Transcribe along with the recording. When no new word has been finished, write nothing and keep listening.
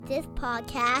this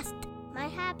podcast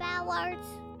might have bad words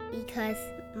because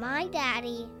my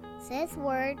daddy says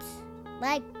words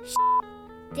like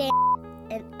damn,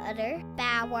 and other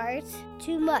bad words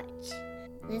too much.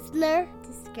 Listener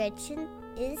discretion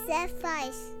is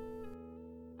advice.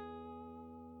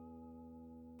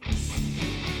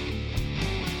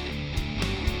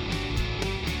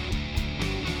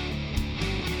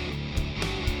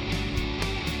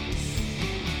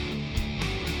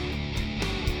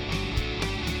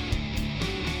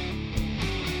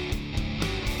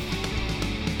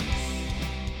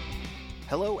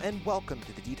 Hello and welcome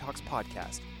to the Detox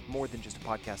Podcast. More than just a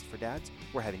podcast for dads,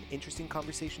 we're having interesting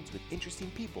conversations with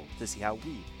interesting people to see how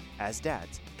we, as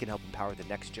dads, can help empower the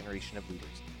next generation of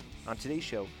leaders. On today's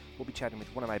show, we'll be chatting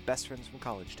with one of my best friends from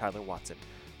college, Tyler Watson.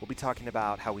 We'll be talking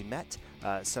about how we met,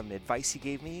 some advice he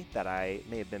gave me that I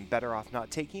may have been better off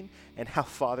not taking, and how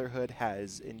fatherhood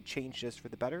has changed us for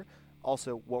the better.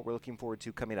 Also, what we're looking forward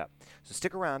to coming up. So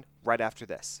stick around right after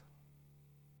this.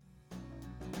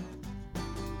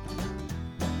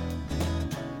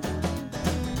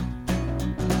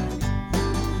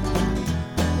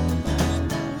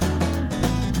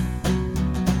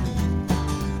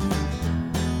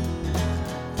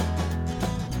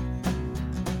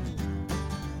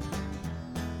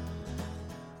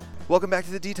 Welcome back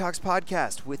to the Detox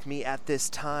Podcast. With me at this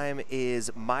time is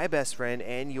my best friend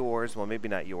and yours. Well, maybe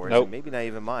not yours, Nope. And maybe not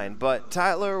even mine, but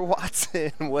Tyler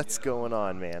Watson. What's going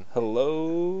on, man?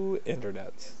 Hello,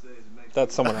 Internet.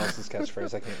 That's someone else's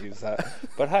catchphrase. I can't use that.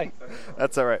 But hi.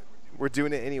 That's all right. We're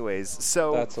doing it anyways.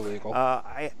 So That's illegal.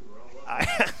 I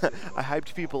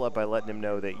hyped people up by letting them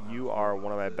know that you are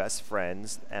one of my best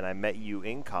friends, and I met you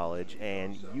in college,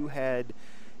 and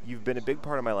you've been a big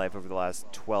part of my life over the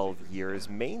last 12 years,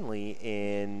 mainly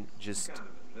in just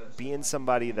being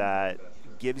somebody that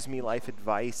gives me life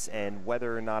advice, and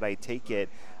whether or not I take it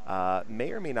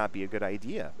may or may not be a good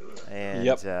idea. And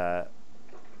I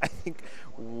think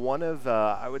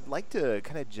I would like to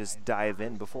kind of just dive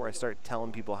in before I start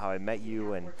telling people how I met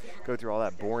you and go through all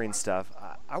that boring stuff.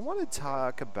 I want to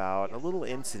talk about a little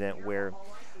incident where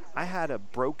I had a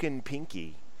broken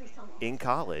pinky in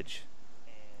college.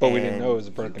 But we didn't know it was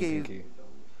a broken pinky.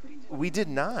 We did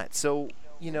not. So,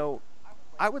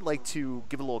 I would like to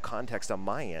give a little context on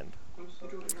my end.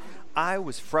 I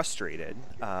was frustrated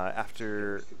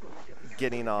after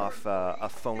getting off a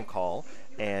phone call,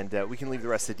 and we can leave the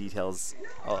rest of the details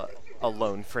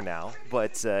alone for now.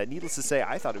 But needless to say,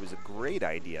 I thought it was a great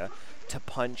idea to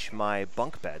punch my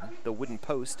bunk bed, the wooden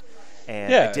post,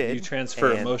 and I did. You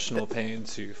transfer emotional pain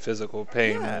to physical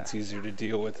pain, and it's easier to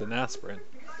deal with than aspirin.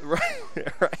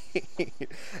 Right.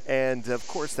 And of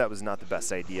course, that was not the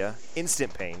best idea.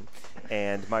 Instant pain.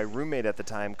 And my roommate at the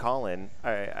time, Colin,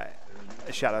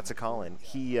 shout out to Colin.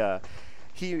 He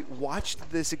watched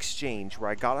this exchange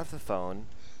where I got off the phone,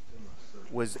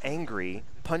 was angry,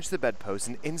 punched the bedpost,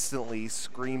 and instantly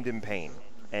screamed in pain.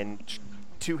 And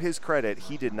to his credit,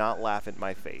 he did not laugh at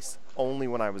my face, only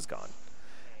when I was gone.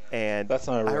 And that's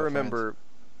not a real I remember.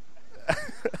 I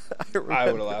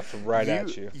would have laughed right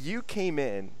at you. You came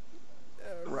in,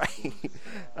 right?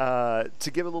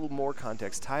 To give a little more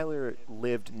context, Tyler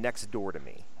lived next door to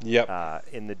me. Yep.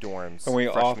 In the dorms. And we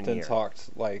freshman often year.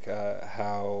 talked like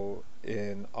how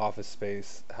in Office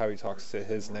Space, how he talks to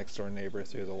his next door neighbor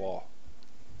through the wall.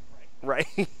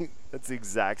 Right. That's the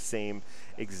exact same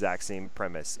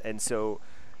premise. And so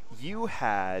you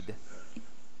had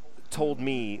told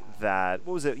me that,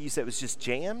 what was it? You said it was just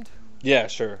jammed? Yeah,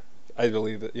 sure. I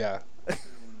believe it, yeah.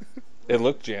 It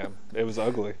looked jammed. It was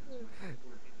ugly.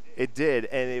 It did,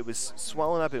 and it was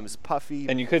swelling up. It was puffy.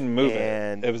 And you couldn't move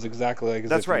it. It was exactly like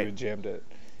as if you had jammed it.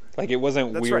 Like, it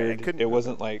wasn't weird. Right. It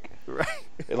wasn't like, right.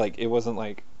 It wasn't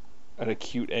like an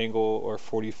acute angle or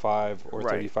 45 or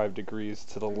 35 degrees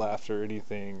to the left or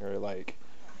anything, or like.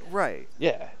 Right.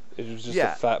 Yeah. It was just a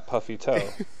fat, puffy toe.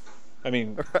 I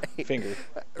mean, finger.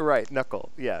 Right, knuckle.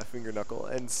 Yeah, finger knuckle.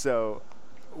 And so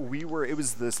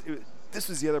this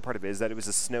was the other part of it, is that it was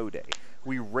a snow day.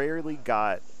 We rarely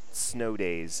got snow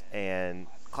days, and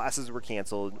classes were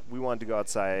canceled. We wanted to go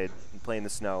outside and play in the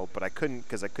snow, but I couldn't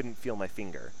because I couldn't feel my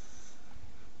finger.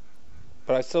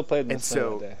 But I still played in the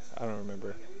snow that day. I don't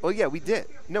remember. Well, yeah, we did.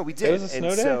 No, we did. It was a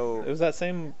snow day? It was that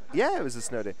same... Yeah, it was a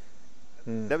snow day.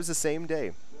 That was the same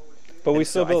day. But we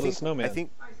still built a snowman. I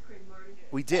think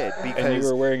we did, because... And you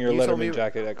were wearing your Letterman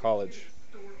jacket at college.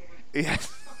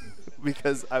 Yes,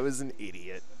 because I was an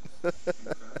idiot.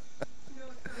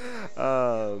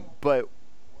 But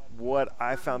what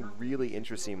I found really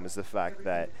interesting was the fact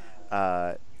that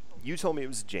you told me it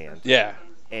was jammed. Yeah.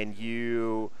 And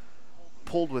you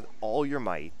pulled with all your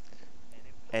might,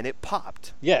 and it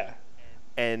popped. Yeah.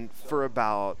 And for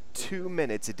about 2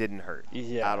 minutes, it didn't hurt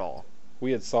at all.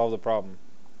 We had solved the problem.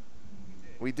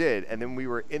 We did, and then we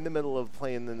were in the middle of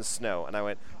playing in the snow, and I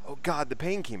went, "Oh God, the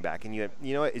pain came back." And you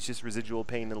know what? It's just residual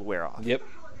pain; it'll wear off. Yep.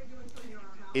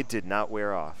 It did not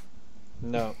wear off.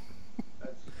 No.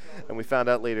 And we found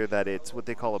out later that it's what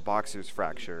they call a boxer's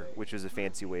fracture, which is a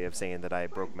fancy way of saying that I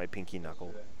broke my pinky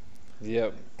knuckle.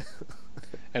 Yep.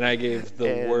 And I gave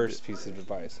the worst piece of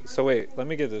advice. So wait, let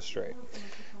me get this straight.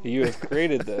 You have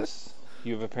created this.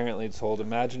 You've apparently told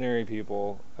imaginary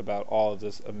people about all of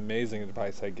this amazing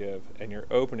advice I give, and you're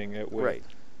opening it with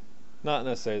not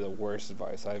necessarily the worst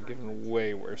advice. I've given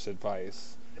way worse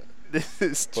advice. This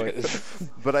is true.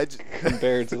 But I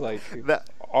compared to like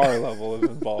our level of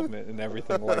involvement and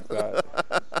everything like that,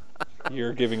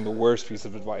 you're giving the worst piece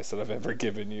of advice that I've ever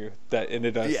given you. That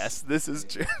ended up. Yes, this is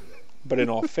true. But in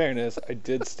all fairness, I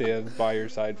did stand by your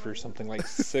side for something like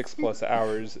 6+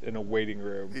 hours in a waiting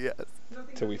room. Yes.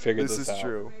 Till we figured this out. This is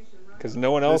true. Because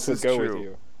no one else would go with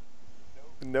you.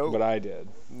 Nope. But I did.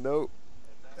 Nope.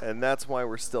 And that's why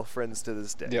we're still friends to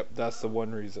this day. Yep, that's the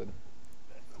one reason.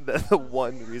 That's the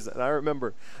one reason. And I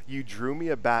remember you drew me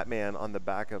a Batman on the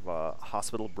back of a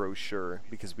hospital brochure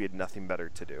because we had nothing better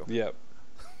to do. Yep.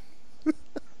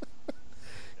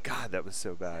 God, that was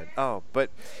so bad. Oh, but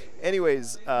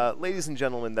anyways, ladies and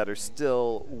gentlemen that are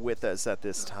still with us at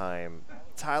this time,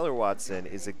 Tyler Watson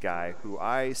is a guy who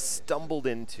I stumbled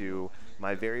into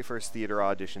my very first theater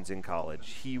auditions in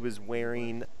college. He was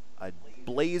wearing a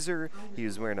blazer. He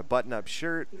was wearing a button-up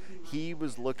shirt. He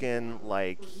was looking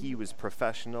like he was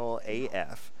professional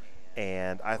AF,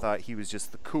 and I thought he was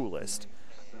just the coolest.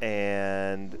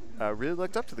 And I really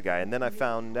looked up to the guy. And then I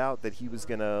found out that he was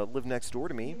going to live next door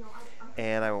to me.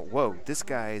 And I went, whoa, this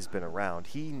guy's been around.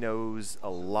 He knows a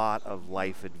lot of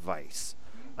life advice.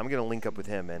 I'm going to link up with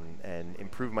him and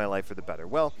improve my life for the better.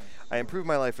 Well, I improved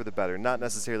my life for the better, not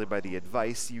necessarily by the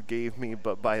advice you gave me,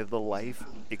 but by the life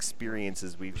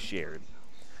experiences we've shared.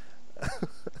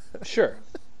 Sure.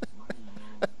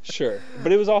 Sure.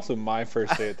 But it was also my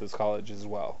first day at this college as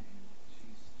well.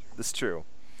 That's true.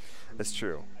 That's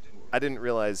true. I didn't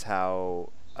realize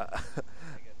how,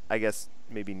 I guess,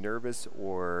 maybe nervous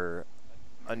or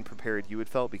unprepared you had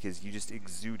felt because you just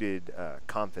exuded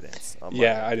confidence.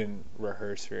 Yeah, I didn't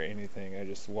rehearse or anything. I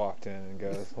just walked in and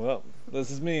go, well,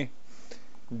 this is me.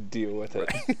 Deal with it.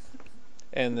 Right.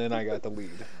 And then I got the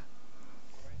lead.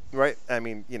 Right? I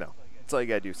mean, that's all you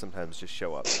got to do sometimes, just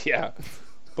show up. Yeah.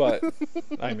 But,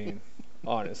 I mean,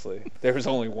 honestly, there was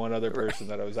only one other person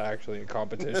that I was actually in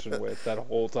competition with that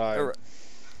whole time.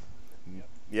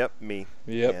 Yep, me.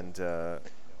 Yep. And,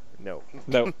 no.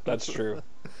 No, that's true.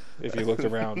 If you looked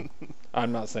around,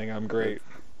 I'm not saying I'm great.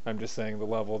 I'm just saying the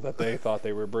level that they thought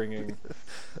they were bringing,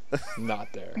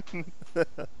 not there.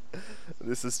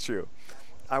 This is true.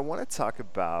 I want to talk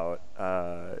about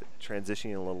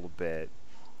transitioning a little bit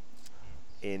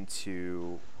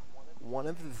into one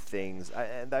of the things,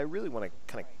 and I really want to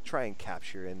kind of try and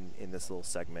capture in this little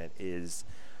segment, is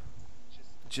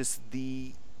just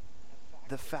the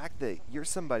fact that you're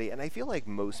somebody, and I feel like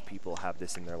most people have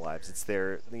this in their lives. It's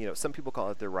their, some people call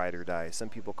it their ride or die. Some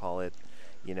people call it,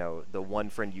 the one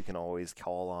friend you can always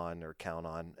call on or count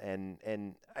on.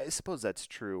 And I suppose that's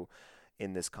true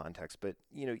in this context. But,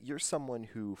 you're someone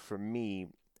who, for me,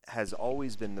 has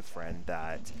always been the friend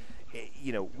that,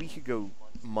 we could go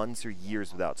months or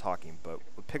years without talking, but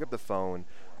we'll pick up the phone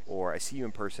or I see you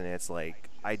in person and it's like,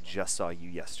 I just saw you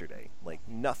yesterday. Like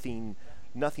nothing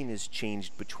has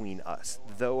changed between us.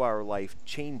 Though our life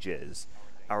changes,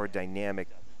 our dynamic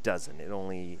doesn't. It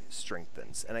only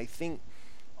strengthens. And I think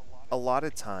a lot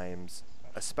of times,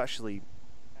 especially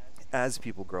as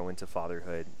people grow into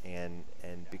fatherhood and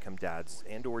become dads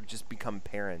and or just become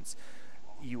parents,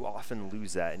 you often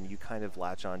lose that and you kind of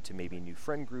latch on to maybe new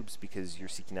friend groups because you're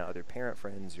seeking out other parent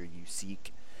friends, or you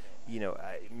seek,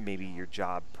 maybe your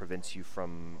job prevents you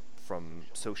from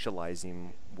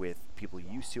socializing with people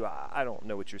you used to. I don't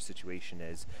know what your situation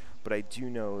is, but I do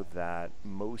know that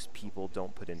most people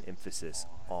don't put an emphasis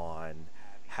on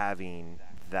having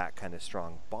that kind of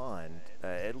strong bond.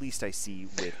 At least I see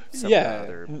with some of the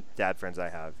other dad friends I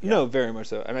have. Yeah. No, very much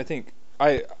so. And I think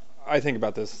I think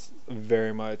about this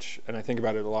very much, and I think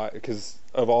about it a lot because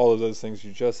of all of those things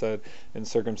you just said and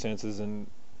circumstances and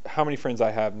how many friends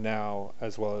I have now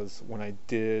as well as when I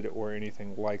did or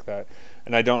anything like that.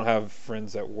 And I don't have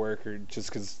friends at work, or just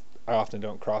because I often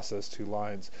don't cross those two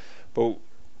lines. But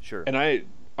sure. And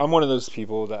I'm one of those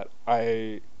people that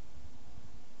I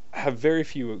have very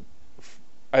few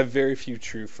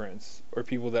true friends, or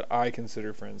people that I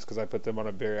consider friends, because I put them on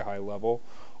a very high level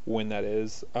when that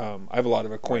is. I have a lot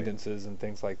of acquaintances and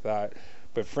things like that,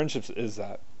 but friendships is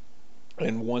that.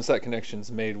 And once that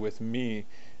connection's made with me,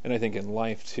 and I think in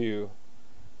life too,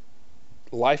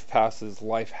 life passes,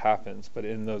 life happens, but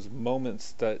in those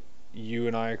moments that you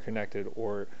and I are connected,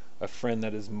 or a friend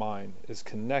that is mine is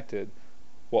connected,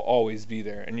 will always be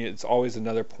there. And it's always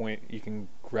another point you can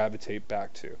gravitate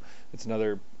back to. It's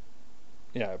another,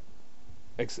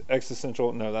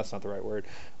 existential, no, that's not the right word.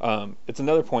 It's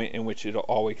another point in which it'll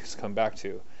always come back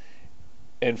to.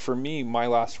 And for me, my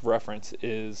last reference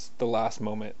is the last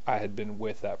moment I had been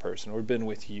with that person, or been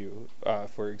with you,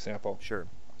 for example. Sure.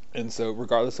 And so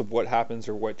regardless of what happens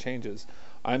or what changes,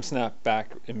 I'm snapped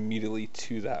back immediately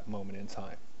to that moment in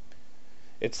time.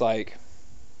 It's like,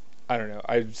 I don't know,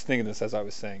 I was thinking this as I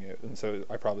was saying it, and so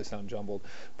I probably sound jumbled.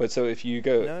 But so if you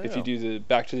go, you do the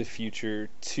Back to the Future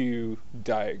 2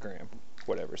 diagram,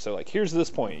 whatever. So like, here's this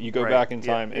point. You go back in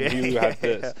time and you have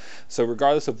this. So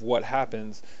regardless of what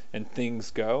happens and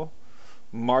things go,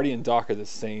 Marty and Doc are the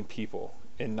same people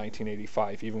in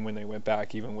 1985, even when they went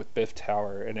back, even with Biff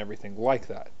Tower and everything like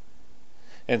that.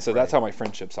 And so that's how my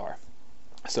friendships are.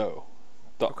 So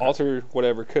the alter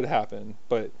whatever could happen,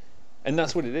 and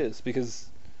that's what it is, because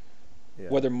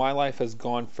whether my life has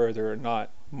gone further or not,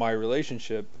 my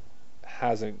relationship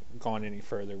hasn't gone any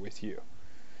further with you.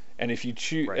 And if you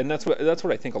choose, and that's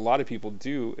what I think a lot of people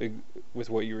do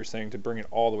with what you were saying, to bring it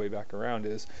all the way back around,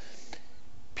 is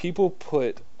people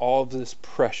put all of this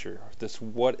pressure, this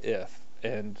what if,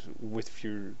 and with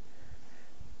your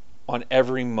on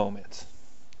every moment,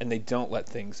 and they don't let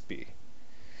things be.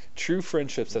 True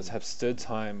friendships that have stood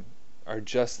time are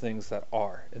just things that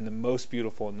are, in the most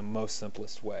beautiful and the most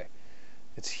simplest way.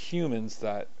 It's humans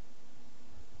that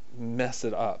mess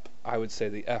it up. I would say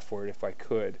the F word if I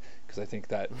could, because I think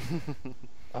that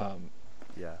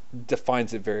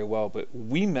defines it very well. But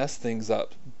we mess things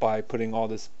up by putting all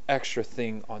this extra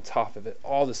thing on top of it,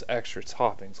 all this extra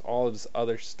toppings, all of this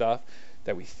other stuff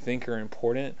that we think are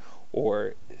important,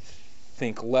 or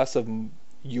think less of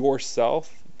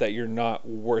yourself, that you're not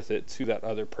worth it to that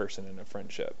other person in a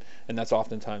friendship. And that's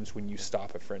oftentimes when you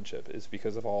stop a friendship, is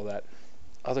because of all that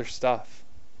other stuff.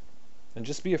 And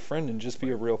just be a friend and just be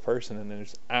a real person, and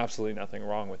there's absolutely nothing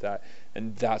wrong with that.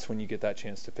 And that's when you get that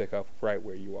chance to pick up right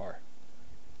where you are.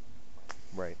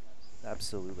 Right.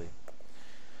 Absolutely.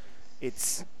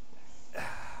 That's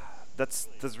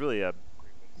really a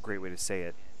great way to say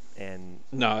it. And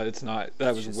no, it's not.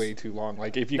 That was way too long.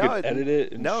 Like, if you could edit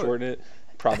it and shorten it,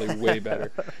 probably way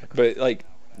better. But like,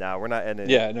 no, we're not editing.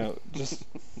 Yeah, no, just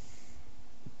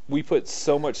we put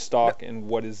so much stock in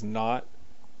what is not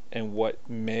and what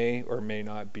may or may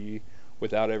not be,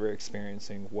 without ever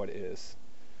experiencing what is.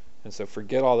 And so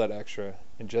forget all that extra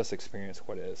and just experience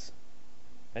what is.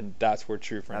 And that's where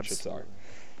true friendships are.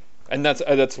 And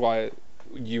that's why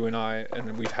you and I,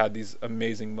 and we've had these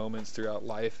amazing moments throughout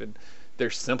life, and they're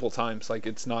simple times. Like,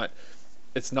 it's not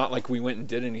like we went and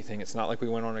did anything. It's not like we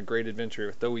went on a great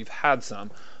adventure, though we've had some.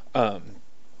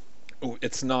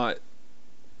 It's not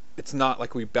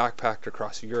like we backpacked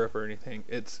across Europe or anything.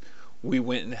 We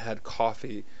went and had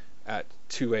coffee at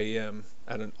 2 a.m.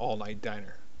 at an all-night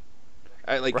diner.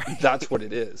 That's what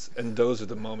it is. And those are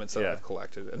the moments that I've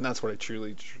collected. And that's what I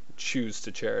truly choose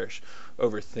to cherish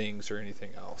over things or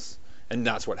anything else. And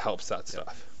that's what helps that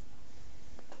stuff.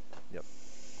 Yep,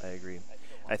 I agree.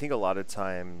 I think a lot of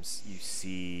times you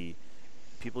see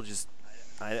people just...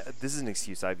 this is an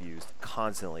excuse I've used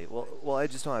constantly. Well, I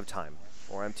just don't have time.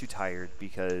 Or I'm too tired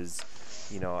because...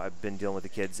 I've been dealing with the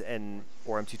kids,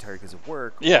 or I'm too tired because of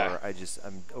work, or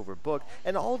I'm overbooked.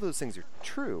 And all of those things are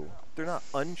true. They're not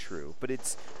untrue, but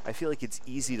I feel like it's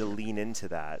easy to lean into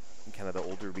that. And kind of the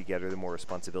older we get, or the more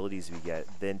responsibilities we get,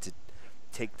 than to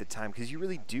take the time, because you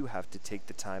really do have to take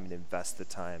the time and invest the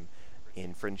time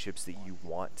in friendships that you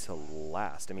want to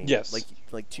last. I mean,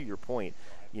 like to your point,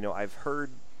 I've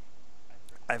heard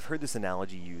this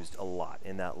analogy used a lot,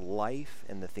 in that life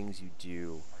and the things you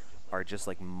do are just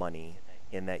like money,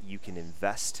 in that you can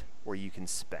invest or you can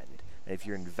spend. And if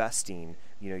you're investing,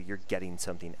 you're getting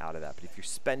something out of that. But if you're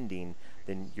spending,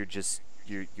 then you're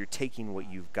taking what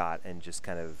you've got and just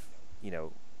kind of,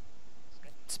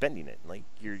 spending it. Like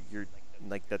you're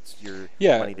like, that's your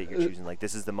money that you're choosing. Like,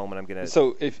 this is the moment I'm gonna.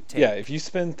 So if you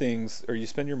spend things, or you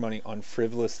spend your money on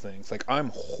frivolous things, like, I'm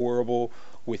horrible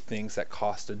with things that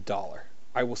cost $1.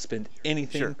 I will spend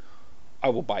anything. Sure. I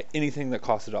will buy anything that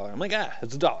costs $1. I'm like,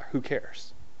 it's $1. Who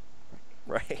cares?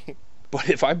 Right. But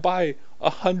if I buy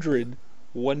 100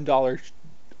 $1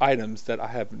 items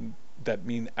that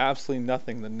mean absolutely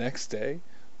nothing the next day,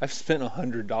 I've spent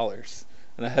 $100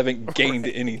 and I haven't gained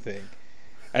anything.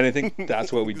 And I think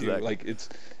that's what we do. Like,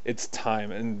 it's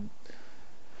time, and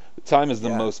time is the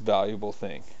most valuable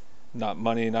thing. Not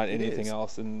money, not anything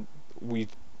else. And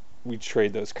we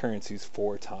trade those currencies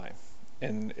for time,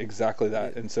 and exactly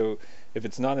that. And so if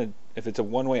it's a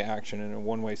one-way action and a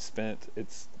one-way spent,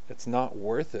 it's not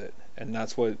worth it. And I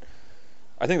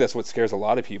think that's what scares a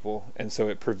lot of people, and so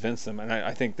it prevents them. And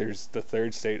I think there's the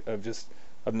third state of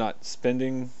not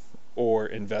spending or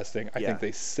investing. I think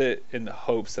they sit in the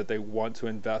hopes that they want to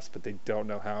invest, but they don't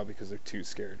know how because they're too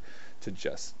scared to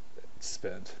just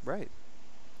spend. Right.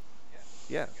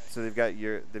 Yeah. So they've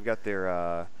got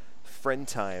their friend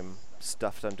time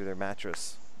stuffed under their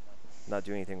mattress, not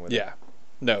doing anything with it. Yeah.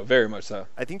 No, very much so.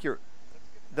 I think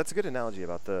that's a good analogy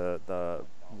about the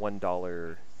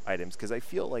 $1 items, because I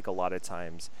feel like a lot of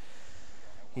times,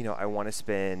 I want to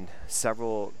spend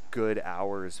several good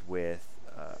hours with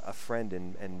a friend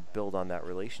and build on that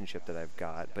relationship that I've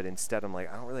got, but instead I'm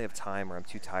like, I don't really have time, or I'm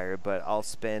too tired, but I'll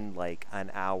spend like an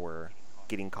hour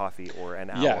getting coffee or an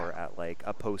hour at like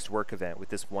a post-work event with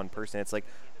this one person. It's like,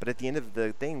 but at the end of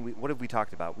the thing, what have we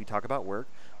talked about? We talk about work,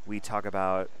 we talk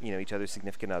about each other's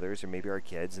significant others or maybe our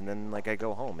kids, and then like I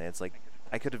go home and it's like,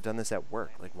 I could have done this at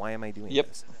work. Like, why am I doing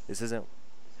this?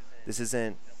 This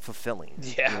isn't fulfilling.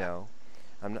 Yeah.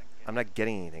 I'm not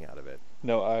getting anything out of it.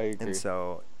 No, I agree. And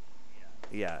so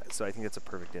I think that's a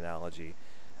perfect analogy.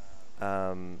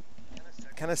 Kind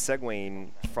of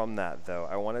segueing from that, though,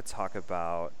 I want to talk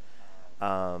about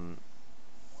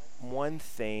one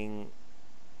thing,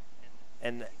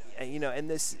 and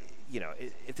this,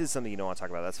 if this is something you don't want to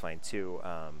talk about, that's fine too.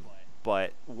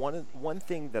 But one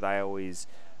thing that I always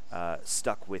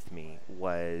stuck with me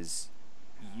was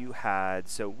we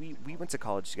went to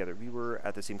college together. We were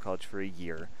at the same college for a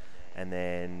year, and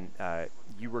then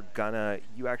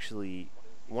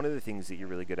one of the things that you're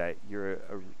really good at, you're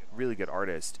a really good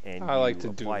artist, and I like to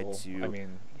doodle.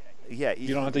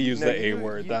 You don't have to use the A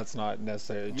word. That's not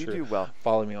necessarily true. You do well.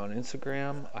 Follow me on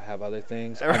Instagram. I have other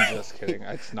things. I'm just kidding.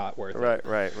 It's not worth it.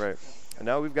 Right. And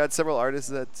now we've got several artists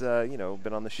that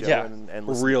been on the show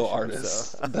and real to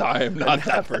artists. So. I am not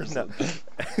that person.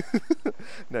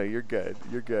 No, you're good.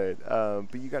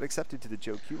 But you got accepted to the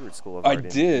Joe Kubert School of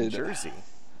Art in New Jersey.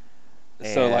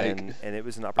 So and it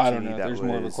was an opportunity. I don't know. There's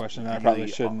more of a question that I really probably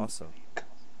shouldn't. Awesome.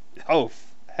 Oh,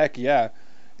 heck yeah.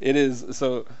 It is.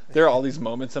 So there are all these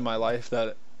moments in my life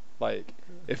that, like,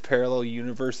 if parallel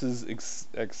universes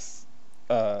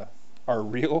are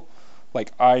real,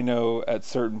 like, I know at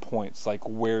certain points, like,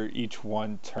 where each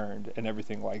one turned and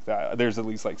everything like that. There's at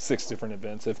least, like, 6 different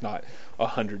events, if not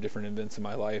 100 different events in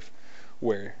my life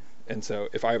and so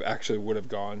if I actually would have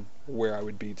gone where I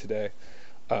would be today,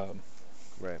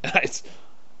 right. It's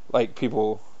like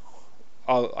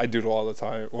I doodle all the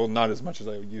time. Well, not as much as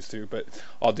I used to, but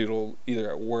I'll doodle either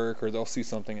at work or they'll see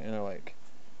something and they're like,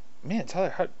 "Man,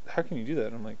 Tyler, how can you do that?"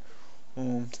 And I'm like,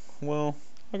 well,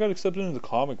 I got accepted into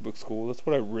comic book school. That's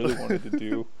what I really wanted to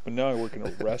do. But now I work in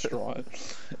a restaurant.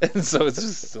 And so it's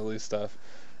just silly stuff.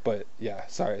 But yeah,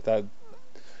 sorry.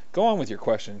 Go on with your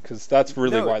question, because that's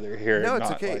really why they're here. No, it's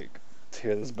not okay. Like to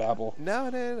hear this babble. No,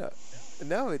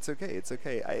 it's okay. It's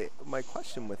okay. My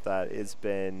question with that has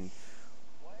been,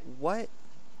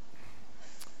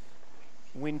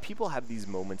 when people have these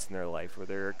moments in their life where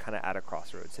they're kind of at a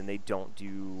crossroads and they don't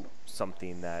do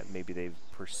something that maybe they've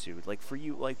pursued, like for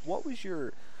you, like what was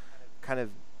your kind of,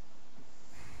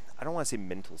 I don't want to say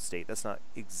mental state. That's not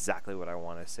exactly what I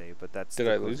want to say, but that's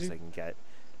the closest I can get.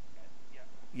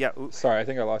 Yeah. Sorry, I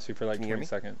think I lost you for like Can 20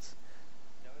 seconds.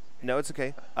 No, it's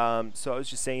okay. So I was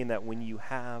just saying that when you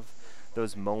have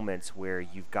those moments where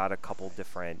you've got a couple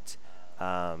different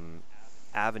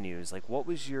avenues, like what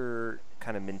was your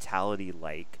kind of mentality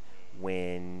like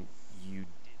when you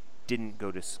didn't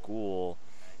go to school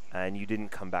and you didn't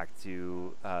come back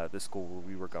to the school where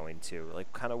we were going to?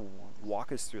 Like, kind of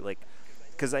walk us through, like,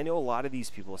 because I know a lot of these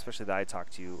people, especially that I talk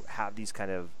to, have these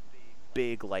kind of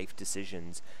big life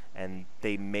decisions and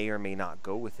they may or may not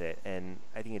go with it. And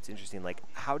I think it's interesting, like,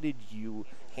 how did you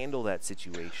handle that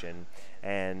situation,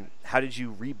 and how did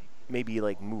you maybe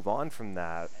like move on from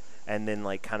that, and then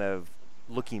like kind of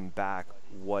looking back,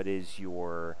 what is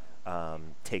your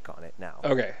take on it now?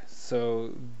 Okay,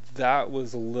 so that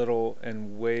was a little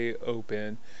and way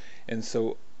open, and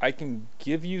so I can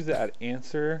give you that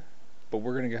answer, but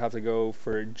we're going to have to go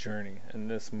for a journey,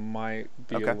 and this might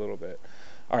be a little bit.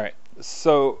 All right,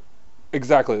 so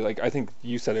exactly, like, I think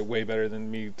you said it way better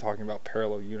than me talking about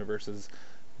parallel universes.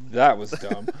 That was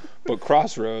dumb. But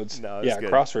crossroads, good.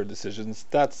 Crossroad decisions,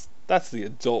 that's the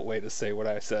adult way to say what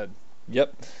I said.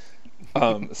 Yep.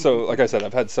 So, like I said,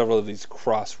 I've had several of these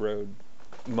crossroad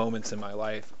moments in my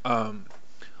life.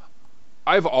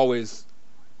 I've always,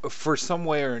 for some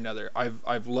way or another,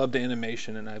 I've loved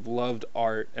animation, and I've loved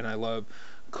art, and I love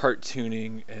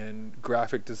cartooning and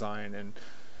graphic design and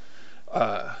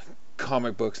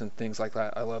comic books and things like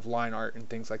that. I love line art and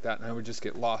things like that, and I would just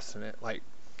get lost in it. Like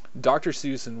Dr.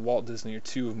 Seuss and Walt Disney are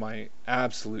two of my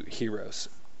absolute heroes.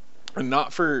 And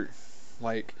not for,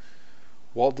 like,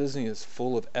 Walt Disney is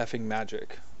full of effing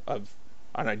magic. And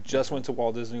I just went to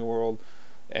Walt Disney World,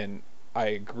 and I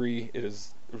agree it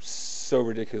is so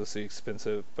ridiculously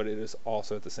expensive, but it is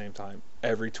also at the same time,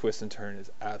 every twist and turn is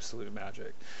absolute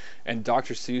magic. And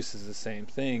Dr. Seuss is the same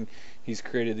thing. He's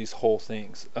created these whole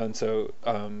things. And so,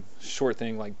 short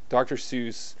thing, like Dr.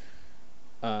 Seuss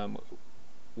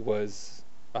was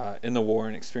in the war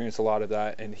and experienced a lot of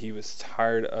that, and he was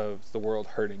tired of the world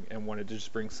hurting and wanted to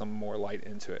just bring some more light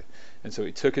into it. And so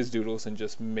he took his doodles and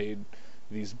just made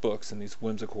these books and these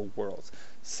whimsical worlds.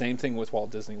 Same thing with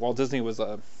Walt Disney. Walt Disney was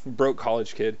a broke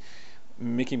college kid.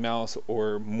 Mickey Mouse,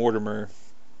 or Mortimer,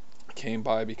 came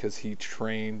by because he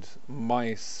trained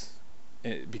mice.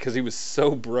 Because he was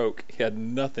so broke, he had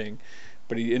nothing,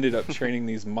 but he ended up training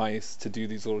these mice to do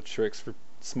these little tricks for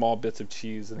small bits of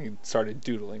cheese, and he started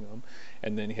doodling them.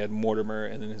 And then he had Mortimer,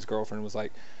 and then his girlfriend was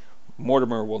like,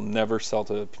 Mortimer will never sell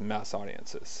to mass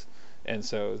audiences. And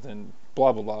so then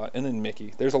blah blah blah, and then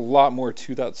Mickey. There's a lot more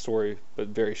to that story, but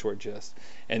very short gist.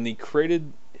 And he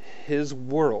created his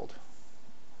world.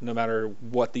 No matter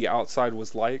what the outside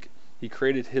was like, he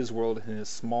created his world in his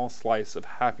small slice of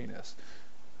happiness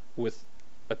with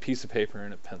a piece of paper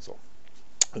and a pencil.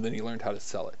 And then he learned how to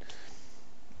sell it.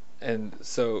 And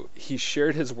so he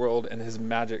shared his world and his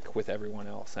magic with everyone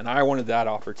else. And I wanted that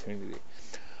opportunity.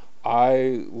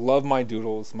 I love my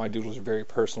doodles. My doodles are very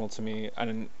personal to me,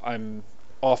 and I'm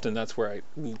often, that's where I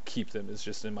keep them, is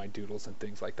just in my doodles and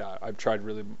things like that. I've tried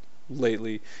really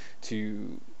lately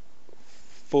to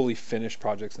fully finish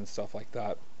projects and stuff like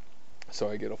that, so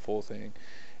I get a full thing.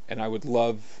 And I would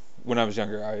love, when I was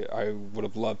younger, I would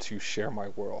have loved to share my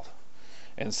world.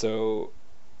 And so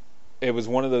it was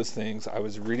one of those things. I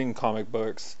was reading comic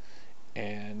books,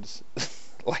 and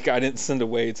like, I didn't send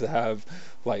away to have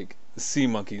like sea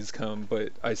monkeys come,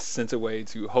 but I sent away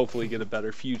to hopefully get a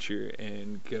better future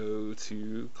and go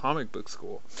to comic book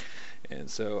school. And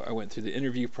so I went through the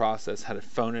interview process, had a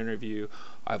phone interview.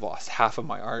 I've lost half of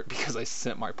my art because I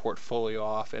sent my portfolio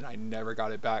off and I never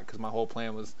got it back, because my whole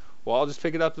plan was, well, I'll just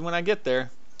pick it up when I get there.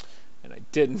 And I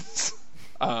didn't.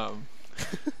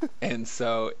 And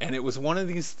so, and it was one of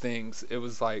these things, it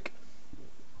was like,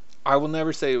 I will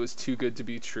never say it was too good to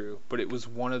be true, but it was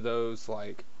one of those,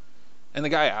 like, and the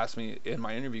guy asked me in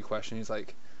my interview question, he's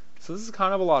like, so this is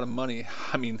kind of a lot of money.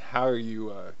 I mean, how are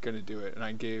you going to do it? And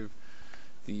I gave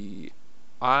the,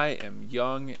 I am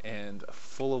young and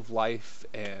full of life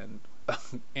and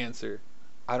answer.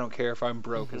 I don't care if I'm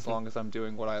broke as long as I'm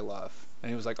doing what I love. And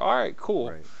he was like, all right,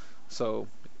 cool. Right. So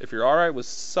if you're all right with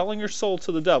selling your soul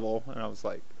to the devil. And I was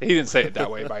like, he didn't say it that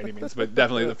way by any means, but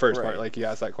definitely the first part, like, he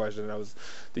asked that question, and I was,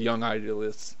 the young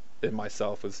idealist in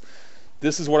myself was,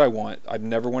 this is what I want. I've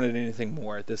never wanted anything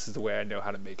more. This is the way I know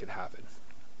how to make it happen.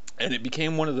 And it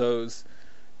became one of those,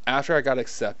 after I got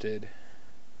accepted,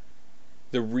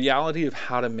 the reality of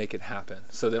how to make it happen.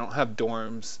 So they don't have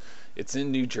dorms. It's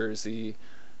in New Jersey.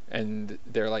 And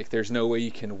they're like, there's no way you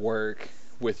can work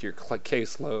with your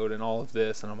caseload and all of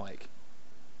this. And I'm like,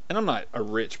 and I'm not a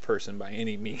rich person by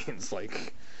any means.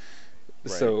 Like,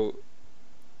 right. So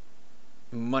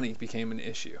money became an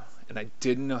issue. And I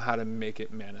didn't know how to make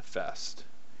it manifest.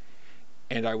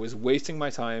 And I was wasting my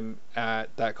time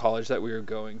at that college that we were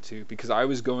going to, because I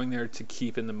was going there to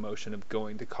keep in the motion of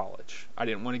going to college. I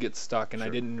didn't want to get stuck, and sure. I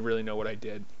didn't really know what I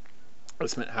did. I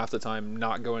spent half the time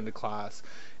not going to class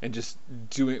and just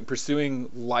pursuing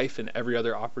life and every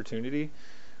other opportunity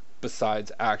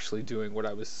besides actually doing what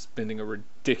I was spending a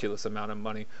ridiculous amount of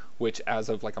money, which as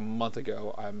of like a month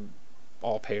ago, I'm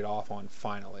all paid off on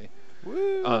finally.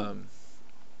 Woo.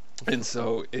 And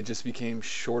so it just became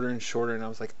shorter and shorter, and I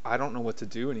was like, I don't know what to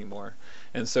do anymore.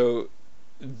 And so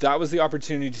that was the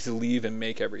opportunity to leave and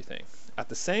make everything. At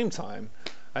the same time,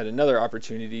 I had another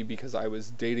opportunity because I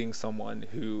was dating someone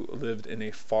who lived in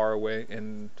a faraway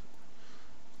and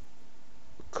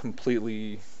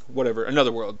completely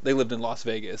another world. They lived in Las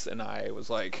Vegas, and I was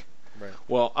like, right.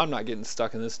 Well, I'm not getting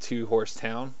stuck in this 2-horse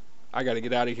town. I got to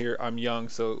get out of here. I'm young,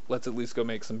 so let's at least go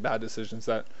make some bad decisions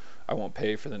that I won't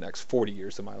pay for the next 40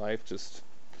 years of my life.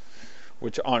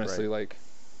 Which honestly, right. Like,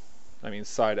 I mean,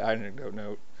 side anecdote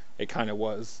note, it kind of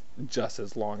was just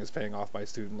as long as paying off my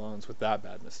student loans with that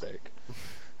bad mistake.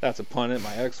 That's a pun at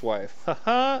my ex-wife.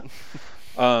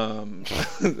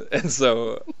 And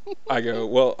so I go,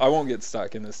 well, I won't get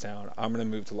stuck in this town. I'm going to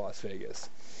move to Las Vegas.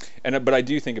 But I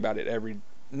do think about it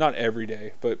not every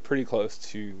day, but pretty close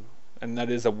to, and that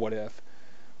is a what if.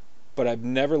 But I've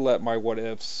never let my what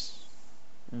ifs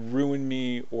ruin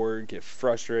me or get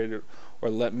frustrated or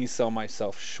let me sell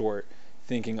myself short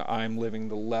thinking I'm living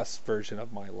the less version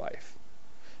of my life.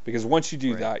 Because once you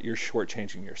do that, you're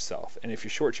shortchanging yourself. And if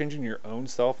you're shortchanging your own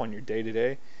self on your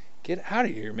day-to-day, get out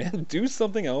of here, man. Do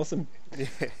something else. And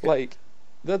like,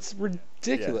 that's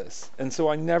ridiculous. Yeah. And so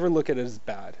I never look at it as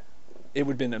bad. It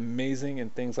would have been amazing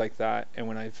and things like that. And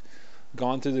when I've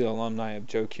gone through the alumni of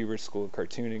Joe Kuber's School of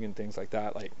Cartooning and things like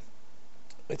that, like,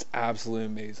 it's absolutely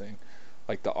amazing.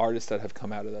 Like, the artists that have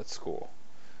come out of that school.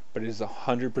 But it is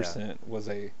 100% was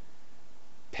a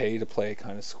pay-to-play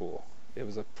kind of school. It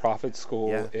was a profit school.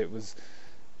 Yeah. It was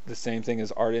the same thing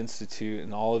as Art Institute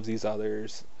and all of these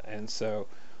others. And so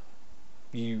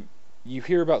you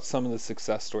hear about some of the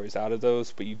success stories out of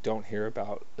those, but you don't hear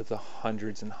about the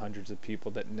hundreds and hundreds of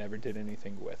people that never did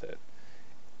anything with it.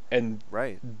 And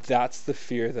that's the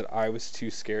fear that I was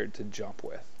too scared to jump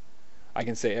with. I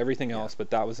can say everything else, but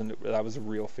that was a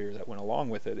real fear that went along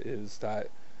with it, is that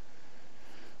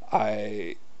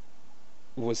I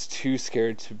was too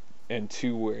scared to and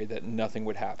too worried that nothing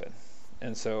would happen.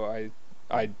 And so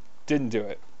I didn't do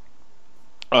it.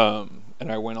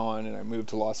 And I went on and I moved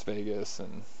to Las Vegas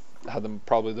and had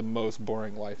probably the most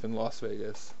boring life in Las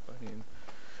Vegas. I mean,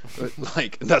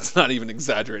 like, that's not even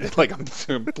exaggerated. Like, I'm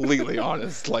completely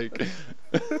honest. Like,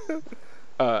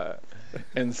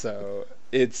 and so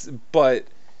but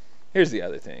here's the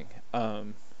other thing.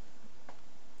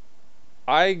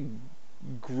 I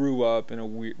grew up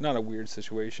in not a weird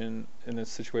situation, in a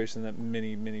situation that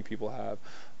many people have,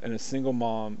 and a single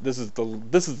mom. This is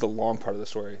the long part of the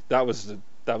story. That was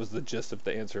the gist of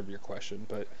the answer of your question,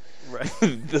 but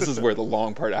this is where the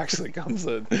long part actually comes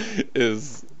in.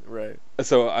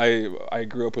 So I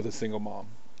grew up with a single mom.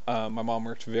 My mom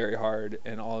worked very hard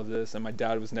and all of this, and my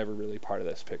dad was never really part of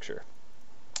this picture.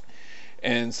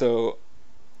 And so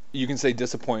you can say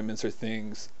disappointments or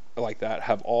things like that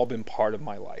have all been part of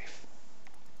my life.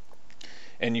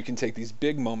 And you can take these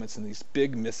big moments and these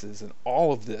big misses and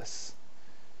all of this,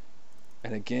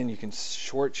 and again, you can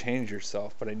shortchange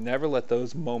yourself, but I never let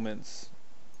those moments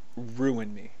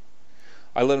ruin me.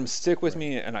 I let them stick with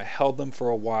me, and I held them for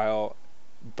a while,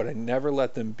 but I never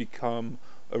let them become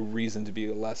a reason to be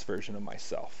a less version of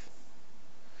myself.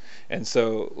 And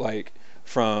so, like,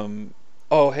 from,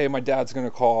 oh, hey, my dad's going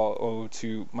to call,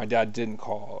 to my dad didn't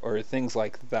call, or things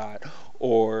like that,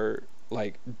 or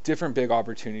like different big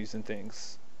opportunities and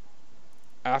things.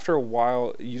 After a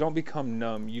while, you don't become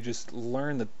numb. You just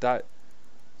learn that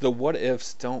the what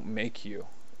ifs don't make you.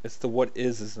 It's the what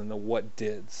is and the what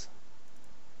dids.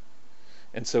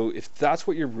 And so if that's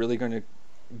what you're really going to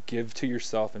give to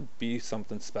yourself and be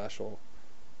something special,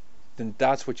 then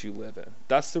that's what you live in.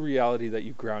 That's the reality that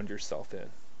you ground yourself in.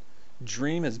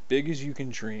 Dream as big as you can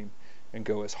dream and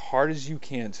go as hard as you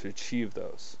can to achieve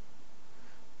those.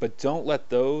 But don't let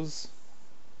those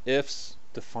ifs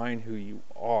define who you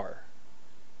are.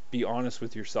 Be honest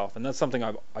with yourself. And that's something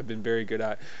I've been very good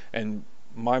at. And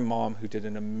my mom, who did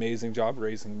an amazing job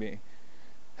raising me,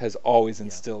 has always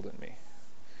instilled in me.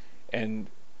 And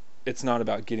it's not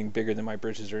about getting bigger than my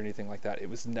britches or anything like that. It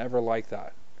was never like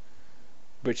that.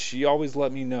 But she always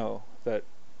let me know that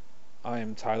I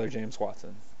am Tyler James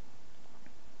Watson.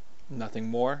 Nothing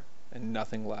more and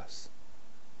nothing less.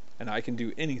 And I can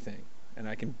do anything and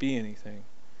I can be anything.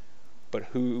 But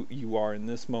who you are in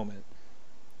this moment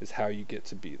is how you get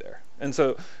to be there. And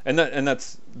so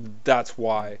that's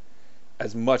why,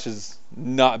 as much as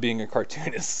not being a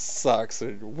cartoonist sucks,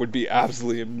 it would be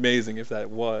absolutely amazing if that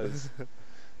was.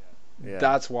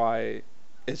 That's why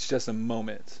it's just a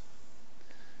moment.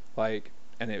 Like,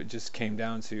 and it just came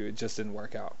down to, it just didn't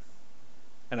work out.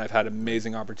 And I've had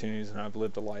amazing opportunities, and I've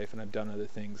lived a life, and I've done other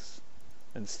things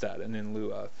instead and in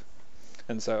lieu of.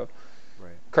 And so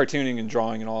cartooning and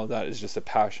drawing and all of that is just a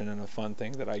passion and a fun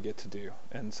thing that I get to do.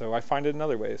 And so I find it in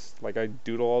other ways. Like, I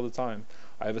doodle all the time.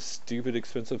 I have a stupid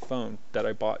expensive phone that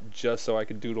I bought just so I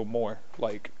could doodle more.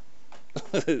 Like,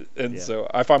 so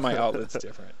I find my outlets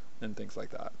different and things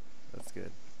like that. That's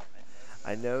good.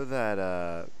 I know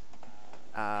that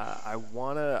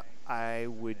I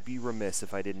would be remiss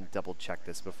if I didn't double check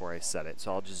this before I said it.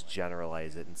 So I'll just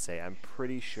generalize it and say I'm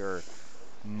pretty sure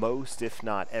most, if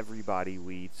not everybody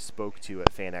we spoke to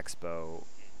at Fan Expo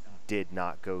did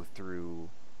not go through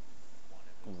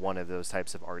one of those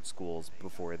types of art schools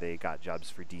before they got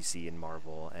jobs for DC and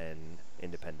Marvel and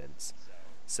Independence.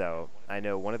 So I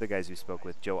know one of the guys we spoke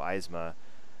with, Joe Eisma,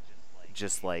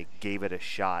 just like gave it a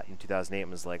shot in 2008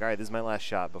 and was like, all right, this is my last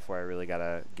shot before I really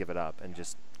gotta give it up, and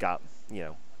just got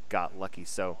lucky.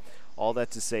 So all that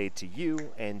to say to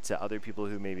you and to other people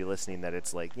who may be listening, that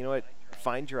it's like, you know what,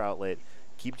 find your outlet,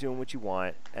 keep doing what you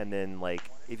want, and then,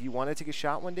 like, if you want to take a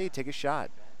shot one day, take a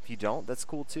shot. If you don't, that's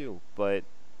cool too. But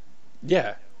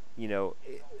yeah,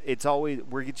 it's always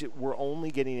we're only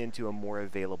getting into a more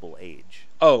available age.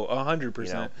 Oh,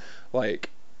 100%. Like,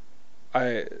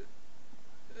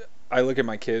 I look at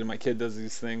my kid, and my kid does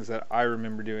these things that I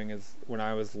remember doing as when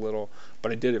I was little,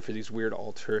 but I did it for these weird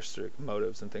altruistic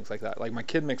motives and things like that. Like, my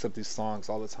kid makes up these songs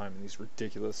all the time, and these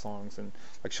ridiculous songs, and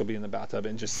like she'll be in the bathtub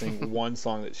and just sing one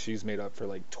song that she's made up for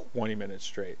like 20 minutes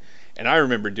straight. And I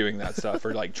remember doing that stuff,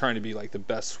 or like trying to be like the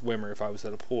best swimmer if I was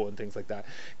at a pool and things like that,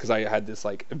 because I had this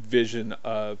like vision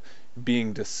of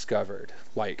being discovered.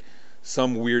 Like,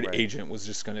 some weird agent was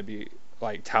just going to be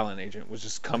like talent agent was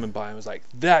just coming by and was like,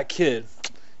 that kid,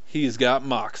 he's got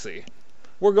moxie,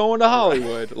 we're going to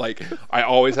Hollywood. Like, I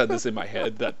always had this in my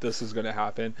head that this was going to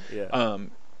happen.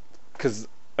 Because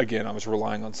again, I was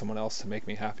relying on someone else to make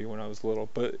me happy when I was little.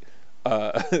 But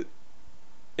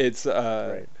it's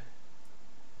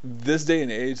this day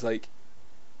and age, like,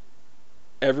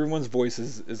 everyone's voice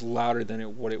is louder than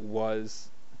what it was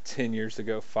 10 years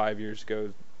ago, 5 years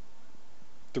ago,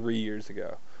 3 years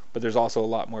ago. But there's also a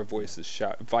lot more voices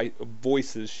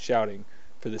shouting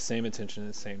for the same attention in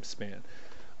the same span.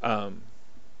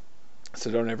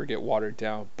 So don't ever get watered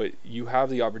down. But you have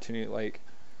the opportunity. Like,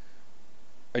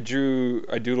 I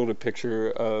doodled a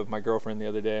picture of my girlfriend the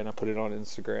other day, and I put it on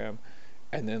Instagram.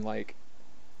 And then, like,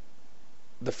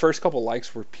 the first couple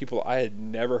likes were people I had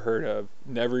never heard of,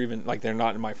 never even, like, they're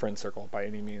not in my friend circle by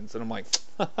any means. And I'm like,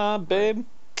 haha, babe,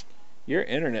 you're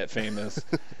internet famous.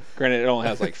 Granted, it only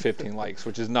has like 15 likes,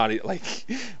 which is not like,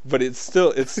 but it's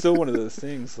still one of those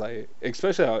things, like,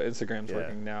 especially how Instagram's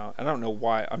working now. I don't know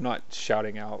why I'm not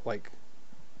shouting out, like,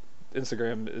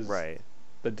 Instagram is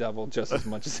the devil just as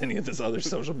much as any of this other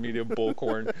social media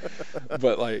bullcorn.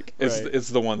 But like, it's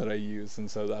the one that I use, and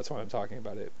so that's why I'm talking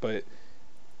about it. But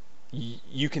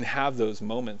you can have those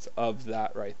moments of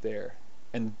that right there,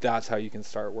 and that's how you can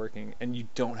start working, and you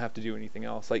don't have to do anything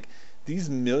else. Like, these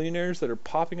millionaires that are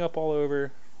popping up all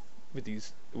over with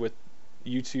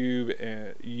YouTube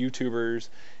and YouTubers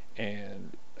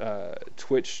and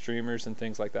Twitch streamers and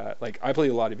things like that. Like, I play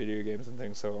a lot of video games and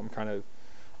things, so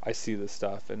I see this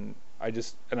stuff, and I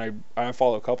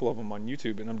follow a couple of them on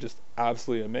YouTube, and I'm just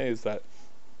absolutely amazed that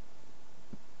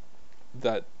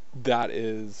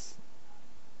is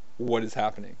what is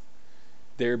happening.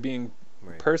 They're being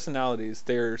personalities.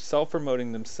 They're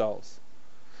self-promoting themselves,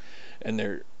 and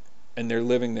they're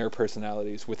living their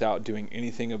personalities without doing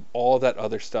anything of all that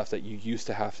other stuff that you used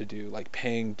to have to do, like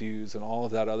paying dues and all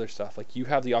of that other stuff. Like, you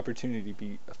have the opportunity to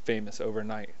be famous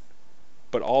overnight,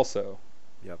 but also,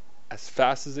 as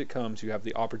fast as it comes, you have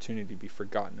the opportunity to be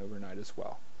forgotten overnight as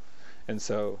well. And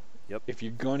so, if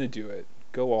you're going to do it,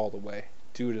 go all the way.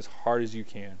 Do it as hard as you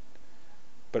can,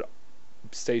 but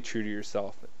stay true to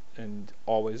yourself and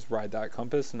always ride that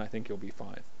compass, and I think you'll be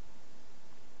fine.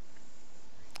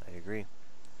 I agree.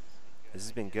 This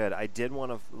has been good. I did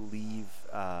want to leave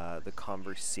the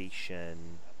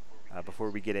conversation before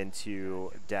we get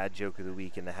into Dad Joke of the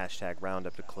Week and the hashtag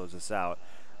Roundup to close us out.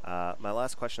 My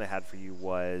last question I had for you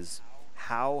was,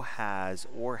 how has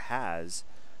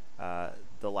the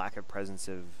lack of presence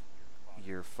of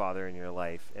your father in your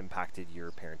life impacted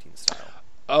your parenting style?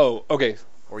 Oh, okay.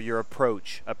 Or your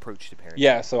approach to parenting?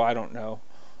 Yeah, so I don't know.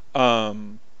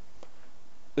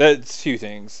 That's two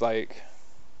things. Like,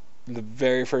 the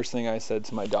very first thing I said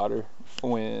to my daughter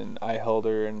when I held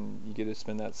her and you get to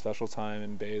spend that special time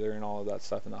and bathe her and all of that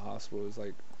stuff in the hospital was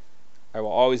like, I will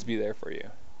always be there for you.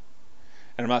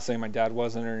 And I'm not saying my dad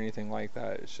wasn't or anything like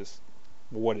that. It's just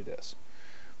what it is.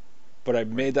 But I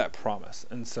made that promise.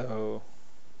 And so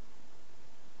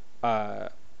I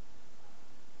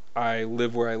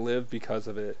live where I live because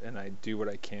of it, and I do what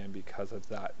I can because of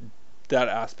that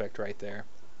aspect right there.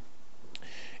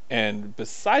 And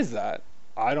besides that,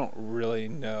 I don't really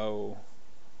know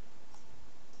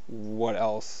what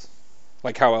else,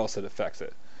 like how else it affects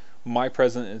it. My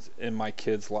presence in my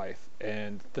kid's life,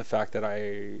 and the fact that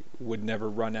I would never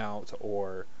run out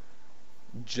or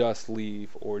just leave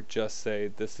or just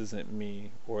say this isn't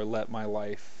me or let my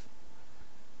life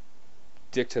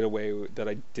dictate a way that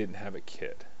I didn't have a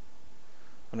kid.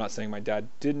 I'm not saying my dad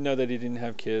didn't know that he didn't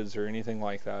have kids or anything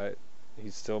like that. He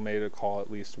still made a call at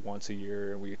least once a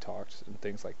year, and we talked and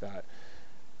things like that.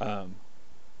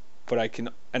 But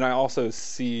I also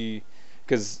see,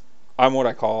 because I'm what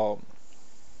I call,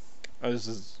 this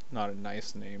is not a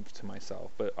nice name to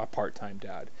myself, but a part-time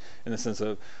dad, in the sense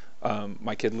of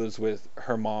my kid lives with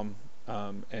her mom,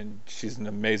 and she's an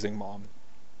amazing mom.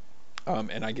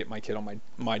 And I get my kid on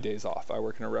my days off. I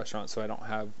work in a restaurant, so I don't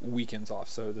have weekends off.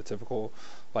 So the typical,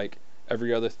 like,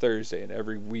 every other Thursday and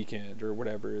every weekend or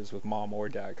whatever is with mom or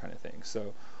dad kind of thing.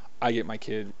 So I get my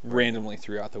kid randomly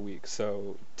throughout the week.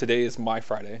 So today is my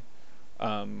Friday,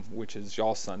 which is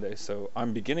y'all's Sunday. So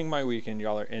I'm beginning my week and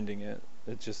y'all are ending it.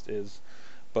 It just is.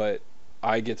 But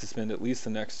I get to spend at least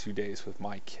the next 2 days with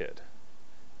my kid.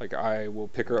 Like, I will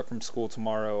pick her up from school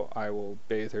tomorrow. I will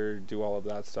bathe her, do all of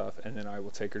that stuff, and then I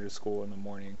will take her to school in the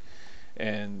morning.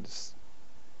 And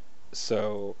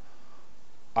so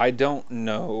I don't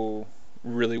know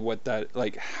really what that,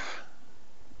 like,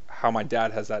 how my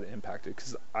dad has that impacted,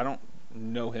 because I don't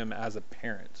know him as a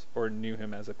parent or knew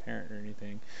him as a parent or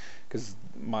anything, because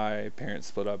my parents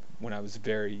split up when I was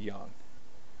very young.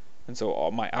 And so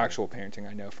all my actual parenting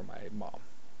I know from my mom.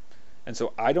 And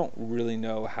so I don't really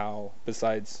know how,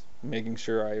 besides making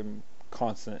sure I'm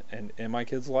constant and in my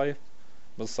kid's life,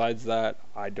 besides that,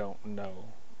 I don't know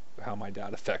how my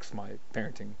dad affects my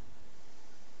parenting.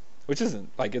 Which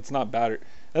isn't, like, it's not bad.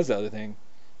 That's the other thing.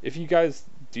 If you guys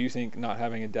do think not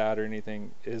having a dad or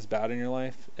anything is bad in your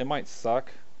life, it might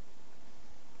suck,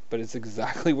 but it's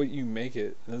exactly what you make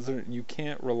it. You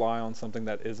can't rely on something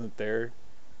that isn't there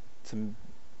to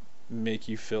make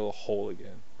you feel whole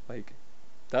again. Like,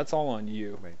 that's all on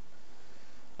you. Right.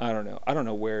 I don't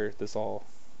know where this all,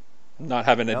 not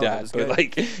having a dad, but good.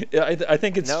 Like, I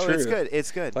think it's true. No,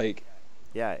 it's good. Like,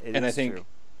 yeah, it and is I think true.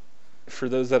 For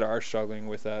those that are struggling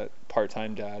with that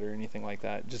part-time dad or anything like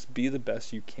that, just be the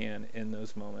best you can in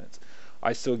those moments.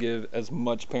 I still give as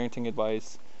much parenting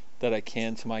advice that I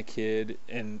can to my kid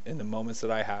in the moments that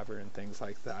I have her and things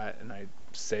like that, and I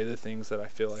say the things that I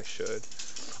feel I should.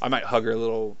 I might hug her a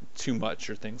little too much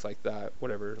or things like that,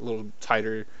 whatever, a little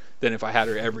tighter than if I had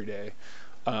her every day.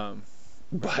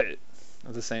 But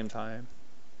at the same time,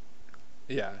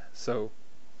 yeah, so.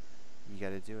 You got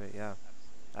to do it, yeah.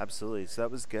 Absolutely. So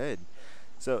that was good.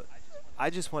 So I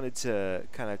just wanted to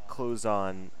kind of close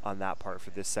on that part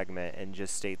for this segment and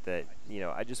just state that,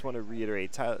 I just want to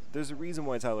reiterate, there's a reason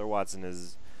why Tyler Watson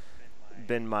has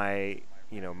been my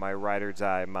ride or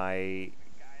die,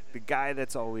 the guy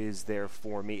that's always there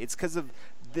for me. It's because of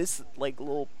this, like,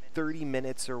 little 30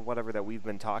 minutes or whatever that we've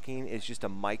been talking is just a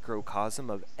microcosm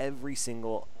of every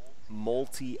single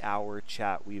multi-hour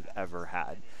chat we've ever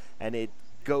had. And it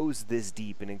goes this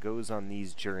deep, and it goes on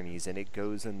these journeys, and it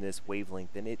goes in this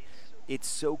wavelength, and it's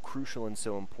so crucial and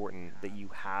so important that you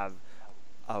have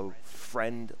a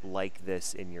friend like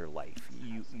this in your life.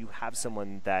 You have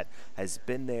someone that has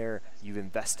been there, you've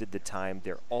invested the time,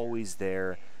 they're always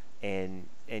there, and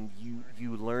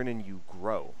you learn and you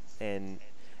grow. And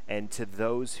to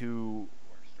those who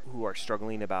are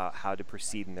struggling about how to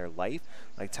proceed in their life,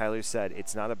 like Tyler said,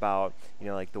 it's not about,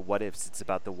 like the what ifs, it's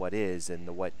about the what is and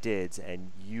the what dids,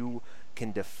 and you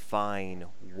can define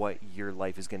what your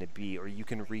life is going to be, or you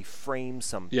can reframe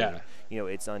something. Yeah.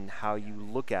 It's on how you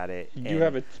look at it. You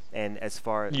have a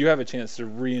chance to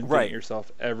reinvent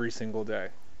yourself every single day,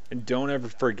 and don't ever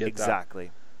forget that.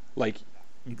 Exactly. Like,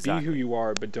 be who you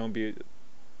are, but don't be.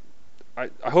 I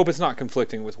hope it's not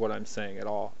conflicting with what I'm saying at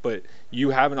all, but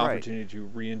you have an opportunity to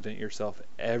reinvent yourself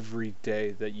every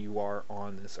day that you are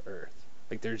on this earth.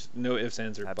 Like, there's no ifs,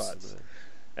 ands, or buts.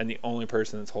 And the only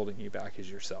person that's holding you back is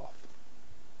yourself.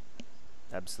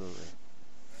 Absolutely.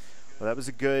 Well, that was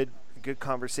a good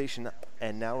conversation,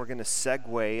 and now we're going to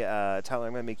segue. Tyler,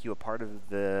 I'm going to make you a part of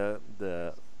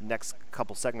the next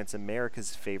couple segments,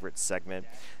 America's favorite segment,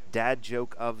 Dad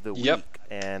Joke of the Week.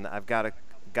 And I've got a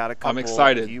couple. I'm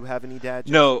excited. Do you have any dad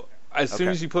jokes? No. As soon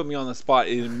as you put me on the spot,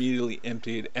 it immediately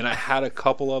emptied, and I had a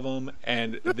couple of them,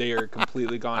 and they are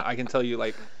completely gone. I can tell you,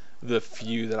 like, the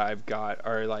few that I've got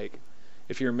are, like,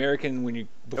 if you're American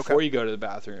before you go to the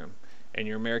bathroom, and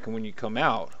you're American when you come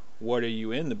out, what are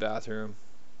you in the bathroom?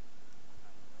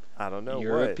 I don't know.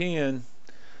 European.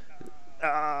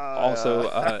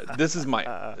 Also, this is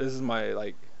my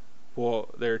like. Well,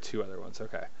 there are two other ones.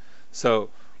 Okay, so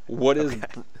what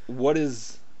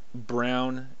is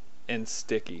brown and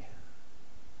sticky?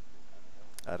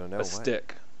 I don't know. A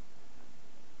stick.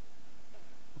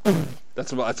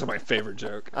 That's my favorite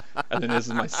joke. And then this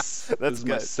is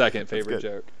my second favorite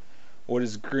joke. What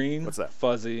is green,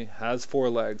 fuzzy, has 4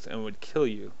 legs, and would kill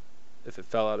you if it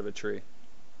fell out of a tree?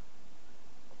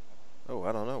 Oh,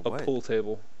 I don't know. A pool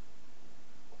table.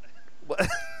 What?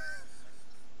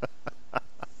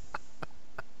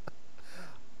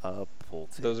 A pool table.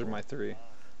 Those are my 3.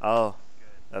 Oh,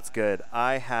 that's good.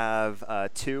 I have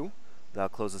 2 that I'll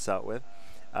close this out with.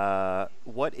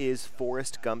 What is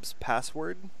Forrest Gump's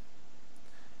password?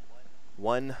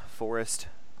 1 Forrest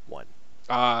 1.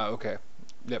 Okay.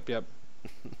 Yep.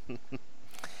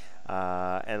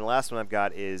 And the last one I've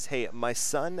got is, hey, my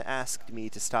son asked me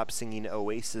to stop singing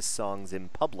Oasis songs in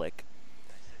public,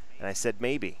 and I said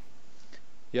maybe.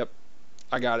 Yep,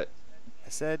 I got it.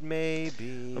 said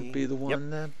maybe. I'll be the one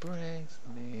that breaks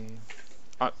me.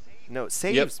 No,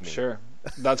 saves me. Sure.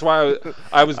 That's why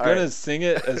I was going to sing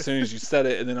it as soon as you said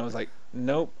it, and then I was like,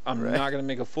 nope, I'm not going to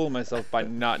make a fool of myself by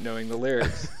not knowing the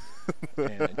lyrics.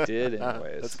 And I did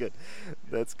anyways. That's good.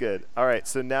 That's good. All right,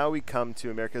 so now we come to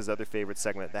America's other favorite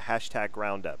segment, the hashtag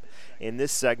roundup. In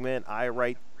this segment,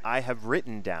 I have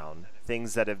written down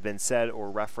things that have been said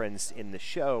or referenced in the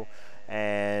show,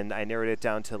 and I narrowed it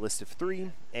down to a list of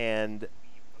 3, and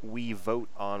we vote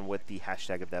on what the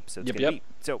hashtag of the episode is going to be.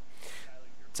 So,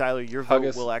 Tyler, your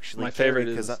vote will actually my favorite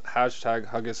is hashtag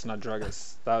hug us not drug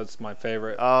us. That was my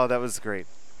favorite. Oh, that was great.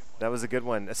 That was a good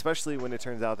one, especially when it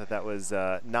turns out that was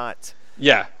not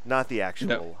the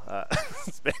actual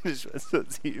Spanish one, so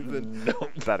it's even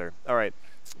better. All right.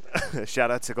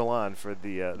 Shout out to Golan for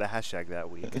the hashtag that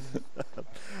week.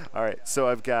 All right, so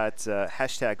I've got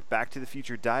hashtag Back to the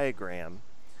Future diagram,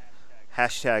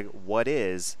 hashtag what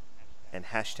is, and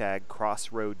hashtag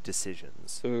crossroad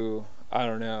decisions. Ooh, I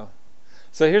don't know.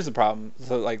 So here's the problem.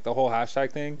 So like the whole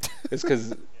hashtag thing is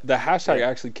because the hashtag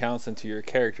actually counts into your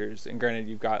characters. And granted,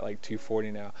 you've got like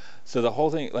 240 now. So the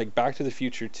whole thing, like Back to the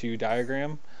Future 2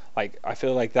 diagram, like I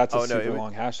feel like that's a super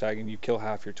long hashtag, and you kill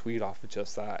half your tweet off with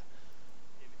just that.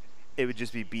 It would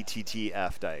just be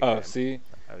BTTF diagram. Oh, see?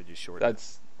 I would just shorten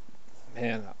it.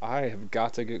 Man, I have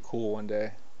got to get cool one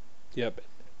day. Yep.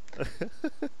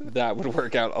 That would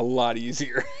work out a lot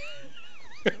easier.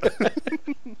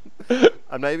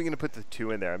 I'm not even going to put the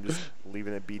 2 in there. I'm just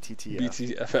leaving it BTTF.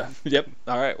 BTFF. Yep.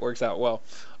 All right. Works out well.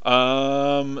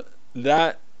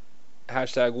 That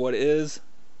hashtag what is,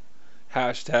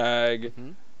 hashtag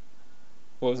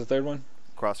what was the third one?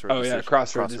 Crossroad decisions. Yeah,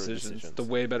 crossroad decisions. The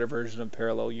way better version of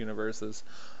parallel universes.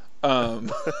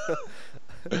 Man,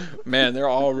 they're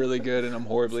all really good, and I'm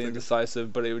horribly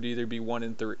indecisive, but it would either be 1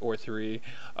 and 3 or 3.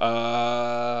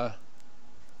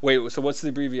 Wait, so what's the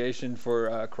abbreviation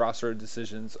for crossroad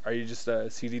decisions? Are you just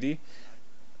CDD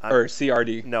or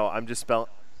CRD? No, I'm just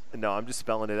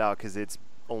spelling it out because it's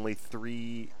only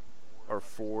 3 or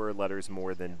 4 letters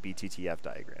more than BTTF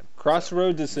diagram.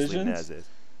 Crossroad decisions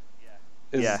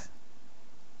is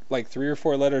like 3 or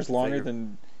 4 letters longer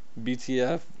than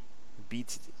BTF.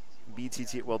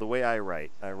 BTT. Well, the way I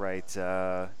write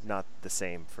not the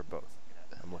same for both.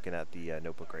 I'm looking at the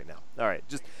notebook right now. All right,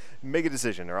 just make a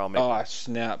decision, or I'll make. Oh,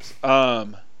 snaps.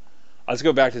 Let's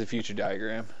go Back to the Future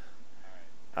diagram.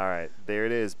 All right, there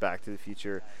it is. Back to the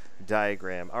Future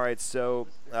diagram. All right, so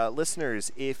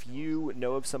listeners, if you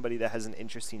know of somebody that has an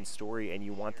interesting story and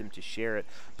you want them to share it,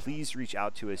 please reach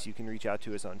out to us. You can reach out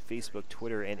to us on Facebook,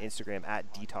 Twitter, and Instagram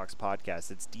at Detox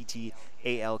Podcast. It's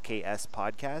DTALKS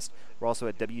Podcast. We're also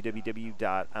at www.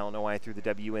 I don't know why I threw the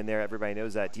W in there. Everybody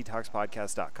knows that.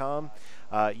 detoxpodcast.com.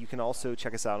 You can also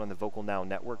check us out on the Vocal Now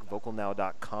Network,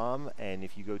 vocalnow.com. And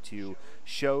if you go to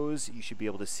shows, you should be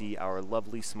able to see our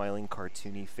lovely, smiling,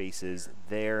 cartoony faces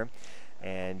there.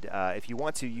 And if you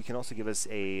want to, you can also give us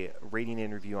a rating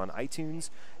and review on iTunes,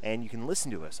 and you can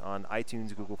listen to us on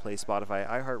iTunes, Google Play, Spotify,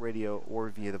 iHeartRadio, or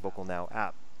via the Vocal Now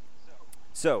app.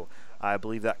 So I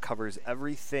believe that covers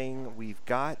everything we've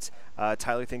got.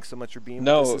 Tyler, thanks so much for being with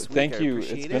us this week. Thank you.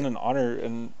 It's been an honor,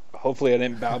 and hopefully I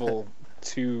didn't babble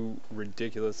too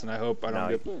ridiculous, and I hope I don't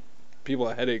get people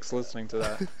headaches listening to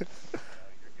that.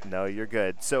 No, you're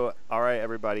good. So, all right,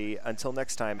 everybody, until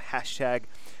next time, hashtag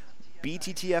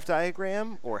BTTF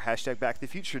diagram or hashtag Back to the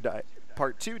Future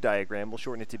Part 2 diagram. We'll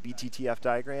shorten it to BTTF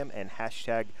diagram, and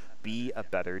hashtag Be a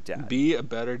Better Dad. Be a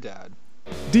Better Dad.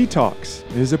 Detox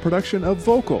is a production of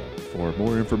Vocal. For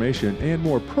more information and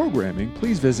more programming,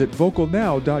 please visit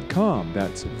vocalnow.com.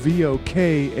 That's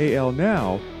VOKAL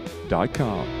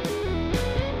now.com.